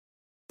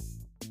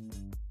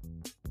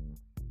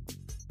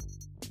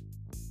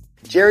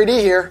Gerry Dee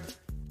here.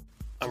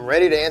 I'm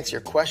ready to answer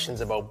your questions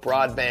about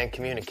broadband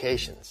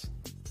communications.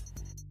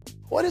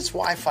 What is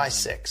Wi-Fi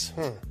 6?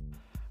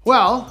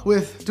 Well,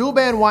 with dual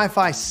band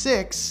Wi-Fi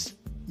 6,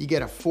 you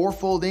get a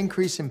fourfold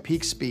increase in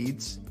peak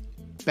speeds,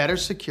 better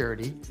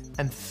security,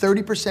 and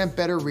 30%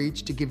 better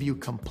reach to give you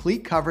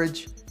complete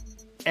coverage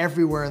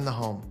everywhere in the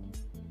home.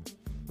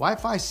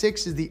 Wi-Fi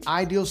 6 is the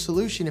ideal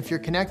solution if you're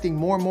connecting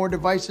more and more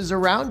devices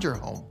around your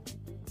home.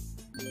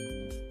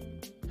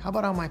 How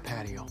about on my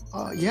patio?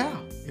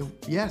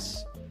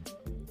 Yes.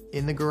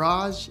 In the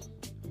garage?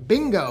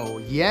 Bingo,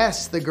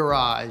 yes, the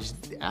garage.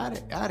 The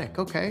attic,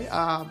 okay.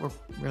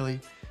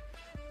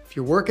 If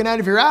you're working out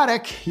of your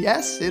attic,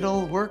 yes,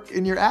 it'll work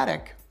in your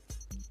attic.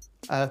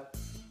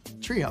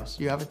 Treehouse,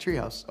 you have a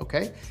treehouse,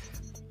 okay?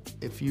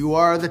 If you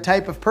are the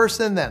type of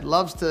person that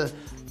loves to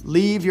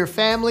leave your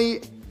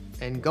family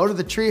and go to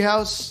the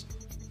treehouse,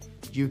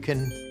 you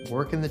can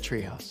work in the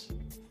treehouse.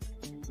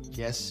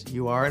 Yes,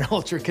 you are an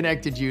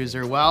ultra-connected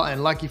user. Well,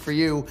 and lucky for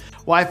you,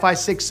 Wi-Fi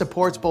 6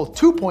 supports both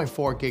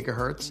 2.4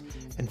 gigahertz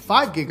and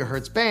 5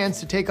 gigahertz bands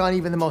to take on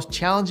even the most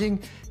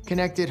challenging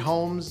connected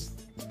homes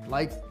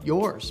like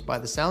yours, by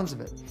the sounds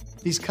of it.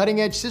 These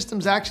cutting-edge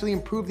systems actually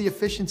improve the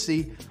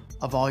efficiency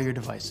of all your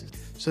devices.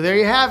 So there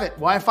you have it,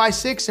 Wi-Fi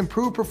 6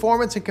 improved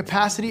performance and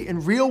capacity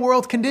in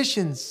real-world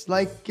conditions,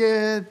 like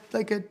a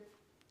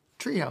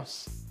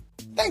treehouse.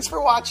 Thanks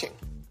for watching.